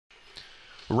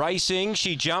Racing,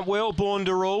 she jumped well, Born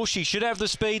to Rule. She should have the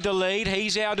speed to lead.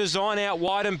 He's Our Design out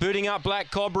wide and booting up Black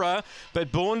Cobra.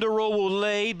 But Born to Rule will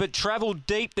lead, but travelled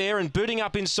deep there and booting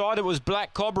up inside it was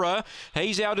Black Cobra.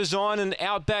 He's Our Design and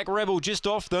Outback Rebel just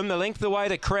off them. The length away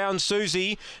to Crown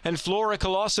Susie and Flora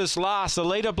Colossus last. The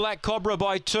leader Black Cobra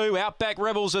by 2. Outback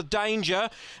Rebel's a danger.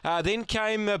 Then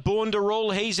came Born to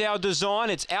Rule. He's Our Design.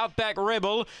 It's Outback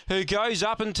Rebel who goes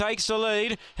up and takes the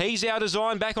lead. He's Our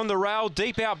Design back on the rail.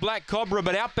 Deep out Black Cobra,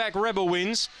 but Outback Rebel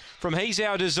wins from He's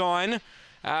Our Design.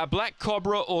 Black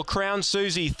Cobra or Crown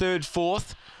Susie third,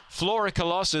 fourth. Flora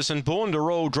Colossus and Born to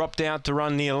Rule dropped out to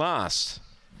run near last.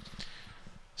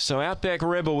 So Outback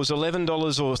Rebel was $11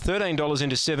 or $13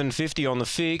 into $7.50 on the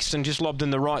fixed and just lobbed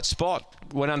in the right spot.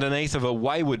 Went underneath of a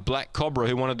wayward Black Cobra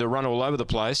who wanted to run all over the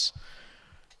place.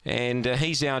 And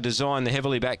He's Our Design, the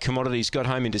heavily backed commodities, got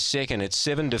home into second. It's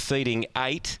 7 defeating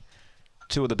 8.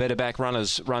 Two of the better back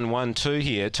runners run 1-2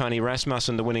 here. Tony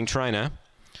Rasmussen, the winning trainer.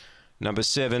 Number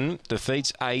 7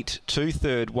 defeats 8,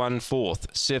 2/3, 1/4.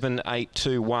 7, 8,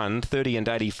 2, 1. 30 and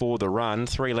 84 the run.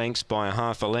 3 lengths by a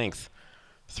half a length.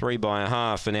 3 by a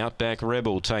half, and Outback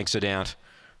Rebel takes it out.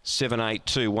 7, 8,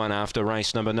 2, 1 after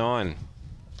race number 9.